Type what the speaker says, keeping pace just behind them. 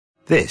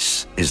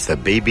This is the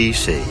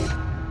BBC.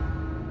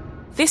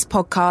 This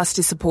podcast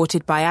is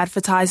supported by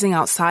advertising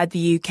outside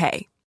the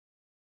UK.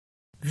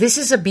 This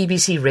is a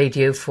BBC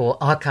Radio 4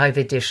 archive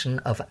edition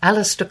of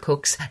Alistair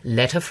Cook's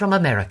Letter from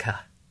America.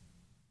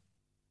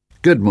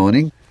 Good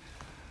morning.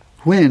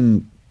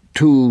 When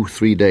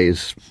 2-3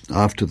 days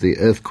after the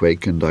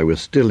earthquake and I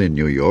was still in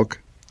New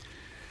York,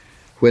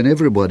 when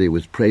everybody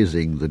was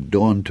praising the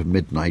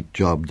dawn-to-midnight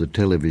job the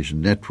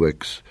television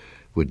networks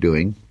were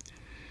doing,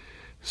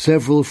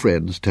 several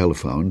friends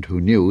telephoned who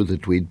knew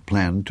that we'd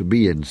planned to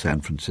be in San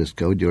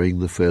Francisco during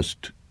the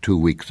first 2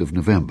 weeks of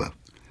November.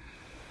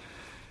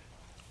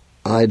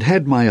 I'd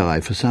had my eye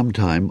for some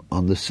time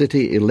on the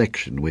city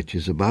election, which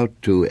is about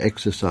to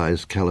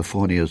exercise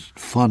California's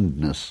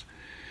fondness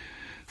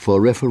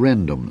for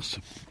referendums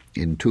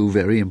in two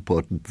very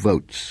important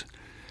votes.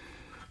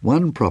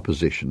 One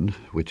proposition,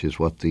 which is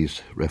what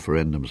these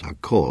referendums are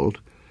called,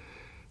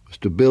 was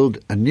to build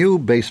a new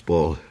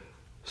baseball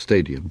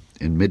stadium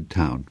in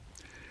Midtown,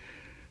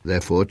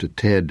 therefore to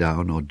tear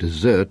down or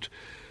desert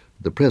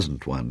the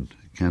present one,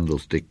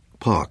 Candlestick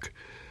Park,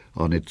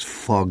 on its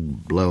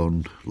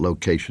fog-blown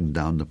location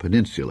down the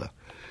peninsula.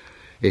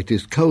 It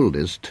is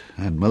coldest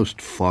and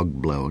most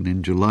fog-blown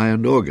in July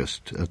and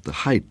August, at the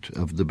height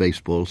of the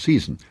baseball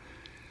season,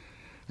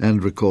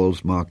 and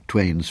recalls Mark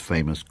Twain's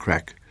famous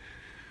crack,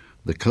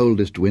 "The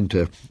coldest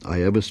winter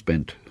I ever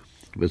spent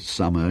was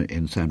summer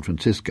in San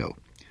Francisco."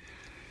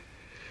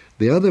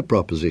 The other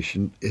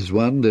proposition is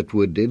one that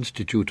would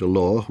institute a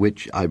law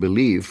which I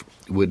believe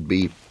would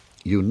be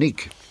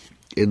unique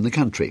in the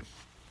country.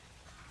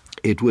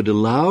 It would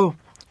allow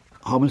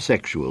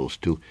homosexuals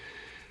to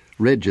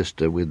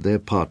register with their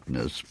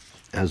partners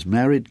as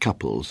married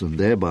couples and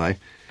thereby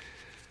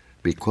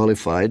be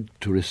qualified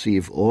to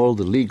receive all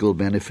the legal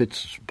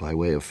benefits by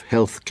way of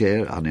health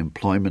care,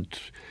 unemployment,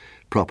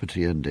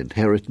 property and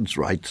inheritance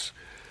rights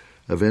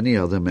of any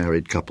other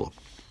married couple.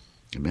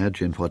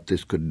 Imagine what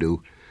this could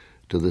do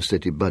to the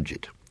city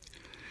budget.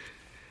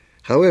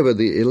 However,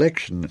 the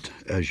election,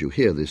 as you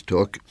hear this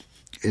talk,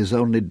 is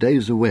only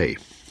days away,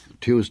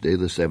 Tuesday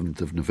the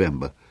 7th of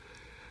November,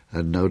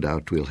 and no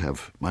doubt we'll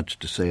have much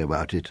to say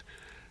about it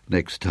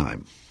next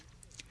time.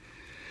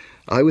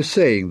 I was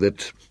saying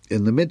that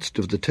in the midst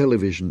of the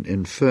television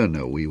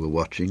inferno we were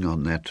watching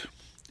on that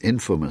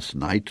infamous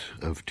night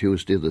of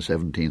Tuesday the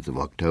 17th of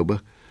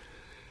October,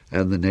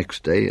 and the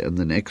next day and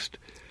the next,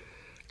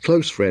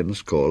 close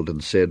friends called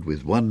and said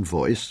with one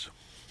voice,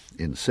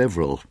 in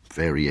several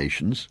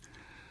variations,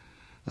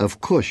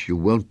 "Of course you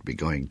won't be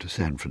going to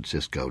San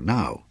Francisco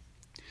now."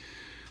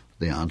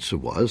 The answer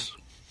was,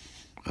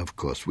 "Of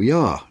course we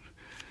are,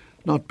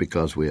 not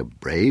because we are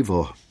brave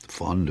or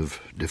fond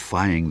of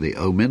defying the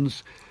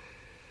omens,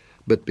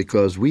 but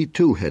because we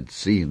too had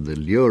seen the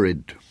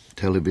lurid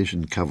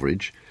television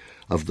coverage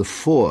of the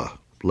 4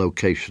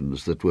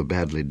 locations that were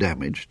badly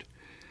damaged,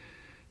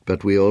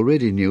 but we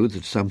already knew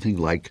that something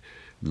like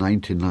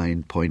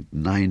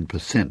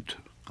 99.9%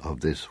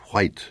 of this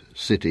white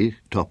city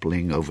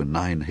toppling over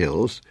 9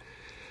 hills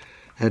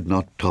had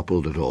not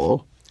toppled at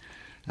all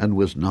and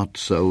was not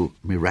so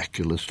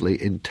miraculously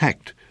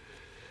intact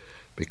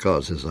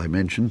because, as I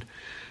mentioned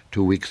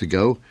 2 weeks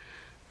ago,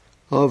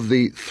 of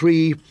the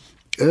 3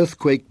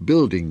 earthquake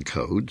building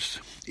codes,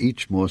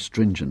 each more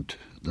stringent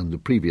than the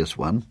previous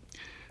one,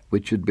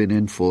 which had been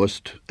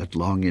enforced at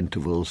long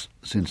intervals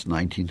since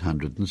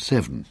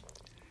 1907.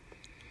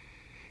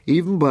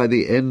 Even by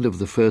the end of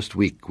the first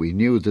week, we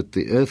knew that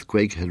the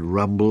earthquake had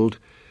rumbled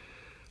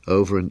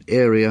over an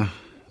area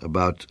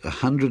about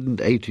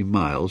 180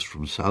 miles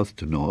from south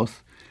to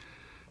north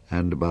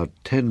and about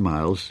 10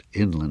 miles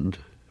inland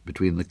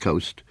between the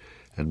coast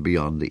and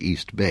beyond the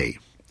East Bay,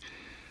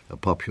 a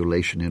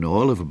population in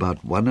all of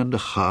about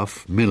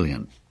 1.5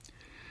 million,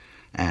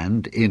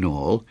 and in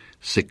all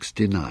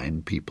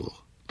 69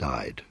 people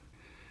died.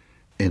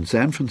 In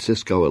San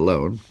Francisco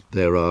alone,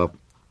 there are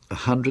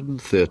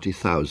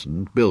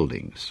 130,000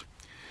 buildings.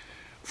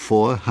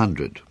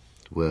 400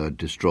 were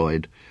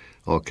destroyed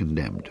or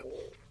condemned.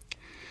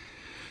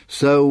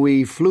 So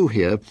we flew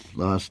here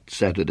last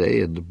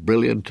Saturday in the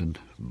brilliant and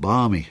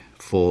balmy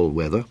fall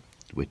weather,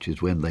 which is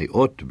when they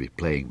ought to be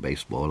playing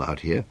baseball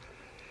out here,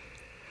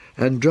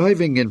 and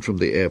driving in from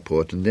the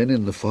airport and then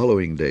in the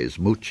following days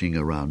mooching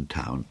around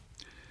town,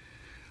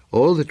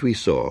 all that we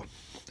saw,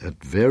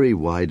 at very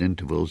wide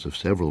intervals of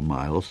several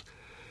miles,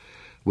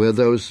 were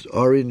those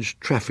orange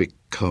traffic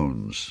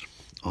cones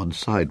on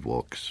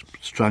sidewalks,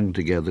 strung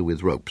together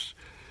with ropes,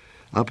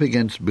 up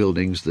against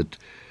buildings that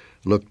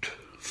looked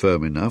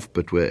firm enough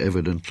but were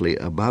evidently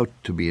about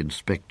to be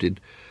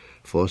inspected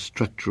for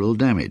structural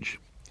damage.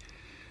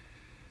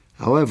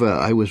 However,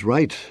 I was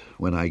right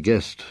when I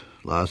guessed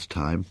last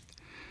time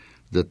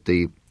that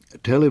the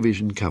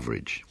television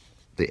coverage,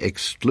 the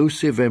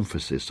exclusive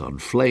emphasis on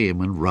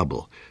flame and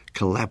rubble,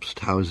 collapsed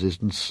houses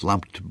and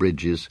slumped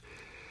bridges,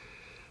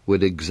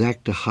 would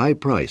exact a high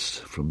price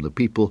from the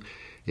people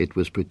it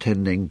was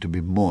pretending to be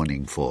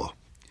mourning for,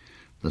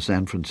 the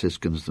San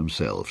Franciscans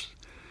themselves.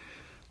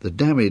 The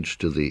damage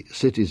to the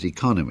city's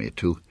economy,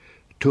 to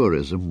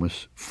tourism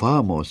was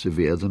far more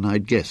severe than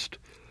I'd guessed.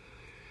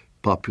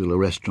 Popular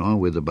restaurant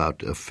with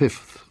about a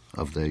fifth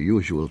of their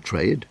usual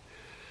trade,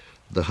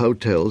 the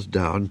hotels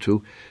down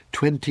to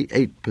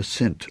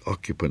 28%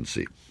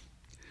 occupancy.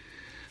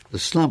 The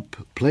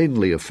slump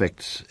plainly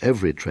affects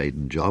every trade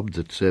and job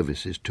that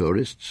services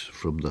tourists,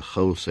 from the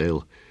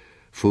wholesale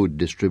food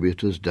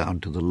distributors down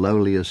to the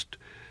lowliest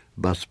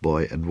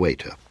busboy and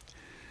waiter.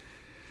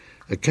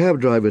 A cab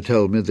driver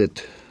told me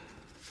that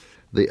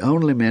the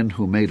only men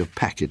who made a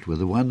packet were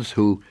the ones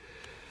who,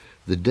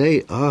 the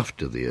day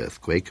after the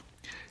earthquake,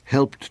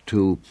 helped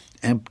to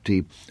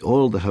empty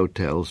all the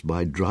hotels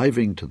by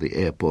driving to the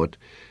airport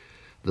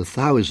the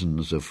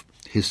thousands of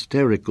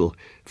hysterical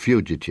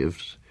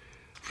fugitives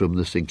from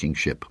the sinking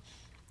ship.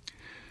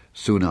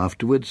 Soon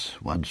afterwards,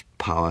 once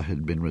power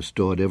had been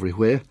restored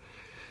everywhere,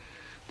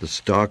 the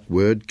stark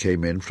word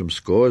came in from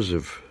scores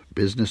of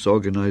business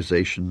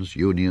organizations,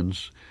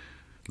 unions,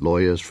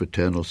 lawyers,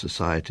 fraternal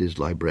societies,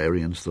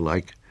 librarians, the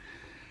like.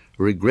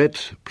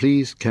 Regret,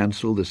 please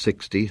cancel the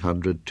 60,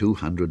 100,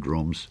 200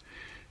 rooms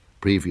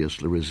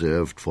previously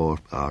reserved for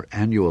our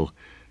annual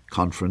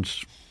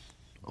conference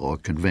or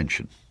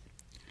convention.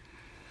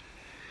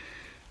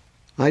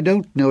 I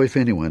don't know if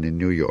anyone in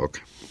New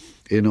York,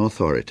 in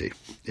authority,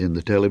 in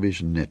the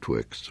television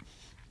networks,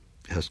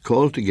 has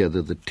called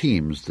together the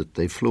teams that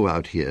they flew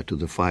out here to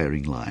the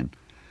firing line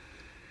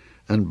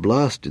and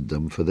blasted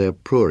them for their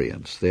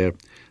prurience, their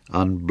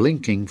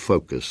unblinking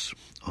focus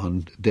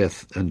on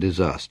death and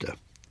disaster.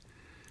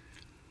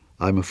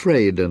 I'm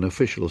afraid an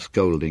official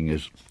scolding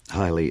is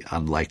highly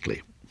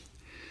unlikely.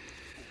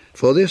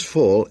 For this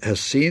fall has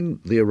seen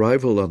the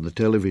arrival on the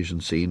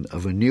television scene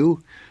of a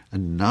new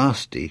and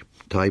nasty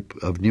type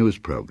of news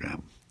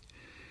program,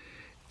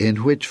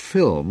 in which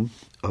film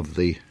of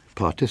the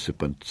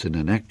participants in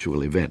an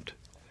actual event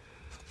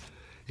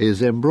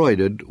is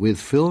embroidered with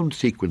filmed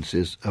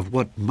sequences of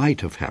what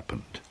might have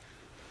happened.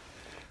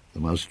 The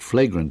most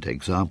flagrant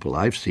example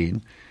I've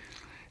seen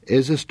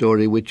is a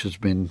story which has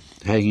been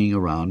hanging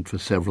around for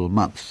several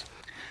months.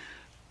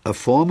 A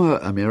former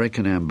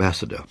American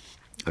ambassador,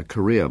 a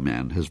career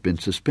man, has been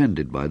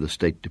suspended by the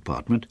State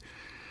Department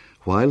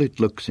while it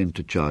looks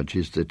into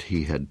charges that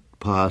he had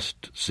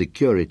passed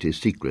security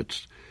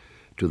secrets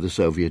to the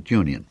Soviet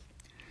Union.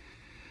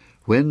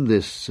 When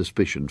this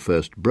suspicion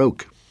first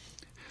broke,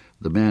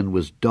 the man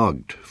was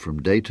dogged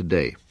from day to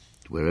day,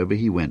 wherever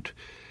he went,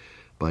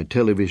 by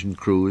television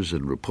crews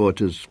and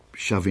reporters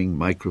shoving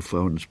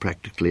microphones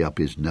practically up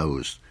his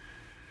nose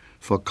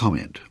for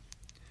comment.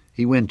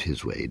 He went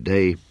his way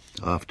day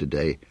after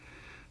day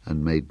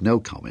and made no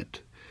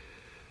comment.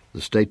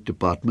 The State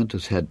Department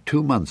has had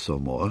 2 months or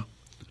more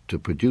to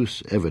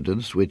produce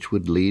evidence which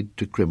would lead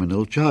to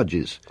criminal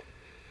charges,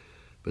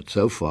 but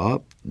so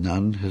far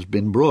none has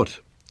been brought.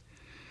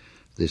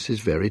 This is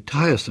very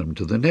tiresome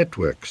to the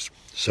networks.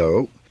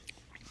 So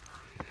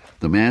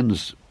the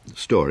man's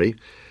story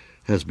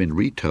has been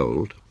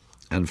retold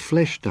and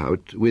fleshed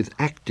out with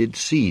acted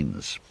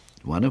scenes,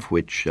 one of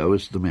which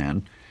shows the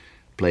man,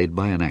 played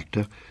by an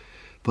actor,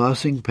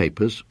 passing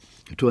papers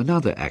to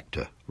another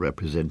actor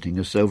representing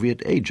a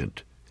Soviet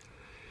agent.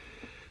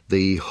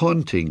 The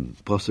haunting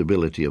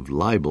possibility of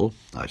libel,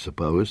 I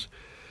suppose,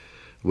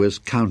 was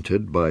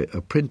countered by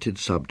a printed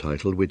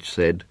subtitle which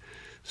said,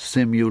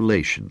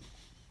 "Simulation,"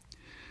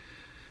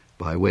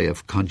 by way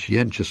of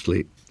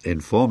conscientiously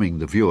informing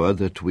the viewer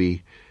that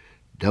we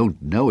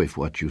don't know if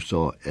what you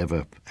saw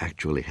ever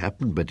actually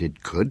happened, but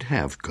it could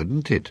have,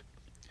 couldn't it?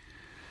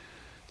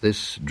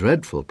 This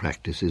dreadful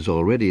practice is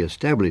already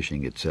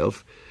establishing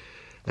itself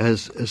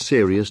as a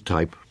serious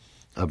type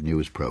of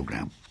news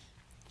program.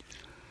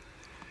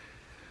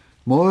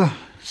 More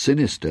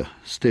sinister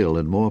still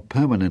and more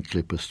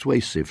permanently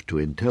persuasive to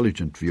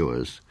intelligent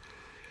viewers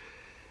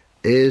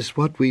is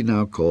what we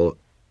now call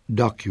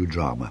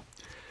docudrama.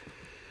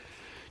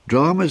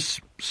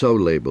 Dramas so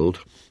labelled,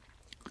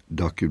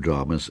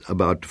 docudramas,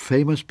 about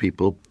famous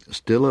people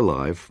still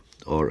alive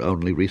or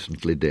only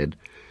recently dead,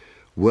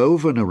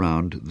 woven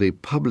around the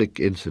public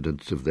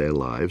incidents of their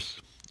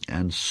lives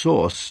and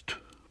sourced,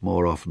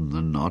 more often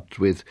than not,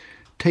 with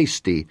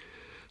tasty,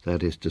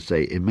 that is to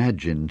say,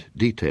 imagined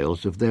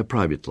details of their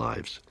private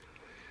lives.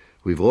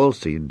 We've all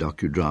seen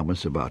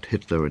docudramas about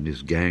Hitler and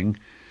his gang,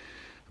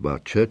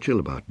 about Churchill,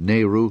 about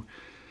Nehru.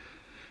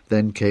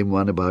 Then came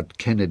one about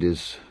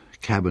Kennedy's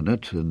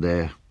cabinet and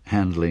their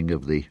handling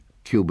of the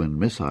Cuban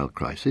Missile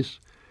Crisis.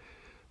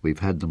 We've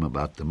had them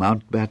about the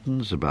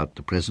Mountbattens, about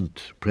the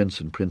present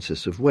Prince and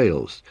Princess of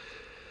Wales.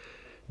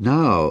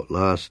 Now,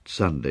 last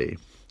Sunday,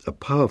 a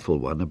powerful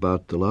one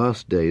about the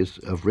last days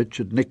of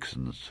Richard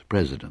Nixon's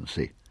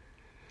presidency.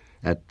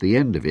 At the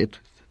end of it,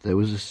 there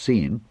was a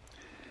scene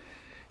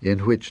in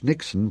which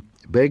Nixon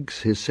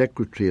begs his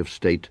Secretary of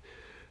State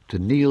to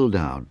kneel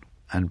down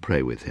and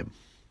pray with him.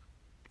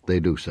 They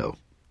do so,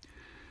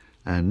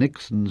 and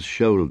Nixon's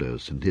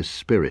shoulders and his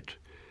spirit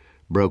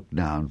broke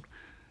down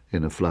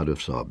in a flood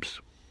of sobs.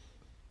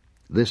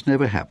 This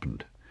never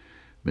happened.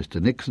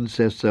 Mr. Nixon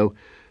says so.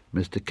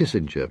 Mr.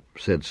 Kissinger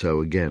said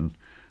so again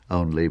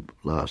only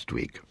last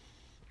week.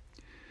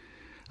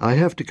 I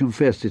have to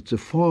confess it's a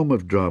form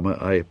of drama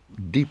I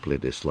deeply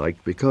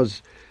dislike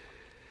because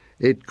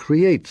it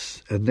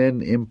creates and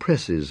then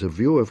impresses a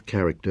view of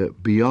character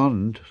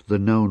beyond the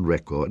known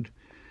record,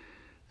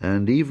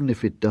 and even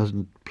if it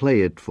doesn't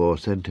play it for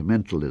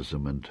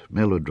sentimentalism and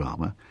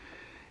melodrama,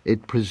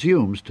 it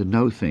presumes to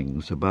know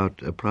things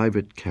about a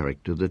private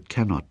character that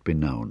cannot be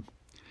known.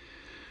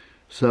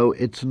 So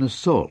it's an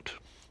assault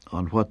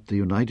on what the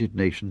United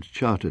Nations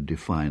Charter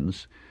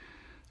defines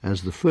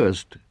as the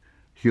first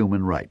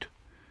human right,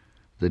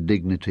 the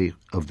dignity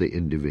of the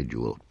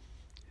individual.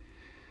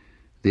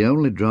 The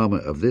only drama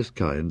of this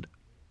kind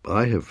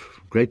I have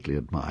greatly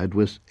admired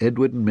was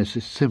Edward and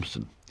Mrs.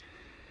 Simpson,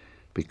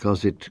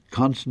 because it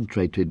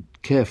concentrated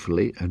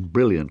carefully and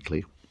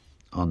brilliantly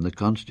on the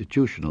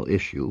constitutional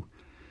issue,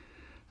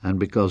 and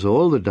because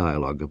all the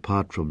dialogue,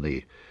 apart from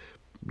the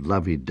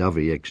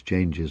lovey-dovey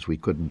exchanges we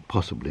couldn't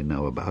possibly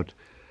know about,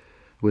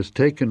 was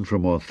taken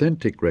from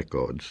authentic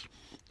records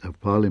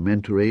of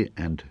parliamentary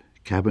and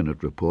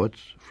cabinet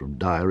reports, from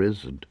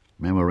diaries and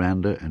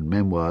memoranda and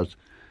memoirs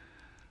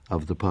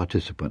of the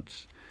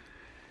participants.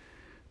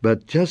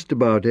 But just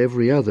about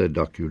every other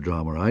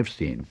docudrama I've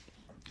seen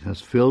has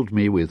filled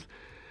me with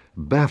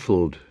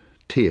baffled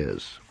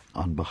tears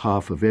on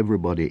behalf of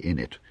everybody in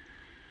it,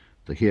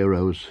 the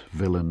heroes,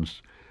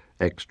 villains,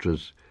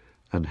 extras,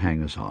 and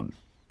hangers-on.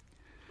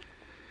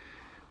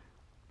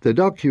 The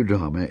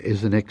docudrama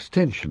is an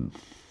extension,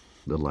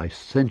 the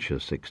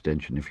licentious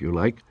extension, if you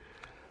like,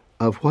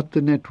 of what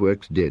the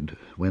networks did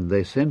when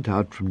they sent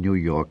out from New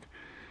York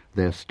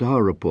their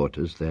star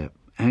reporters, their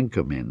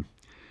anchormen,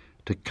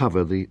 to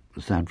cover the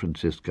San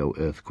Francisco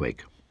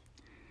earthquake.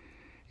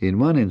 In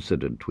one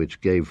incident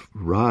which gave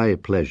wry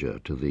pleasure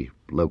to the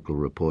local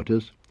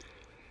reporters,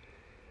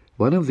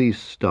 one of these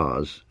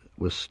stars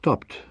was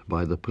stopped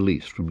by the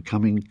police from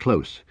coming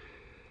close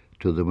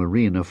to the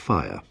marina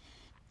fire.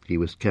 He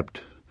was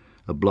kept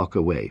a block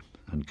away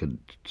and could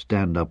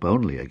stand up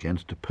only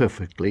against a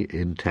perfectly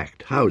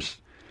intact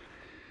house.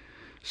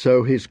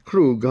 So his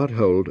crew got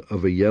hold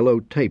of a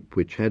yellow tape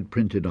which had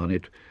printed on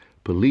it,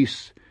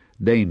 "Police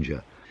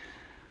Danger."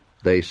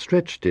 They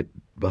stretched it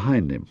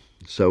behind him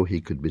so he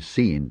could be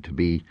seen to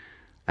be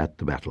at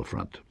the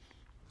battlefront.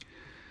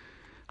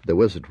 There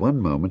was at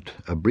one moment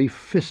a brief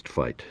fist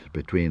fight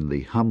between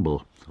the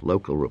humble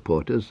local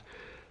reporters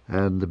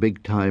and the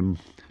big-time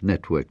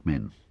network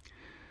men.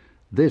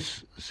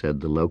 "This," said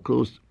the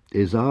locals,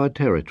 "is our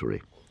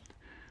territory.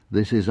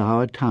 This is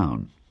our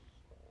town."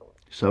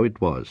 So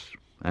it was,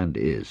 and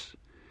is.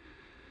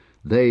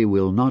 They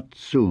will not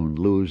soon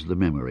lose the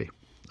memory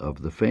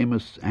of the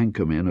famous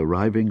anchormen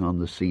arriving on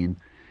the scene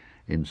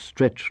in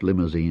stretch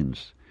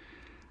limousines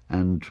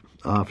and,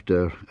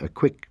 after a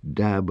quick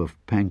dab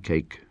of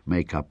pancake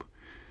makeup,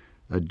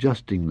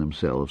 adjusting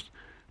themselves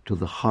to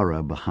the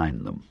horror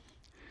behind them.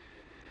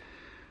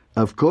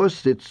 Of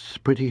course, it's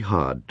pretty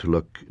hard to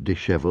look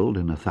dishevelled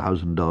in a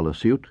 $1,000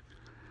 suit,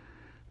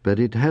 but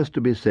it has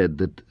to be said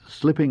that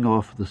slipping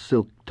off the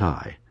silk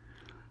tie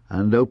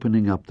and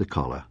opening up the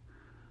collar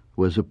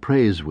was a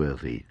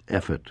praiseworthy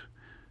effort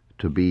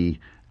to be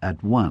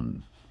at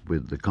one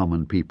with the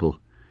common people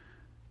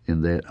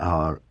in their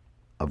hour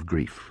of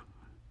grief.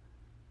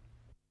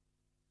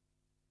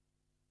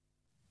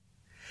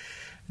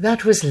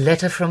 That was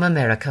Letter from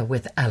America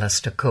with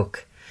Alistair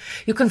Cook.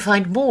 You can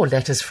find more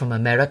Letters from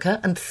America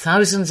and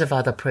thousands of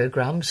other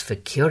programmes for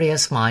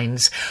curious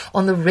minds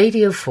on the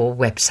Radio 4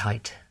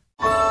 website.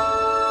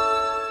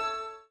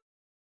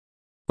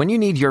 When you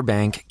need your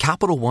bank,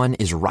 Capital One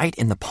is right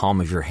in the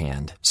palm of your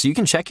hand, so you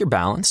can check your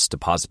balance,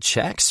 deposit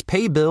checks,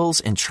 pay bills,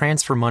 and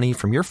transfer money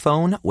from your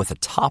phone with a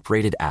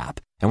top-rated app.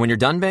 And when you're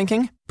done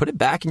banking, put it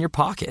back in your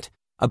pocket.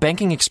 A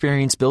banking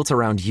experience built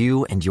around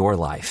you and your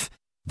life.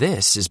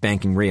 This is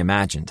banking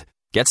reimagined.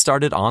 Get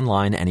started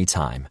online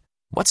anytime.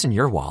 What's in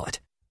your wallet?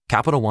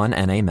 Capital One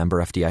N.A.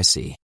 member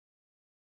FDIC.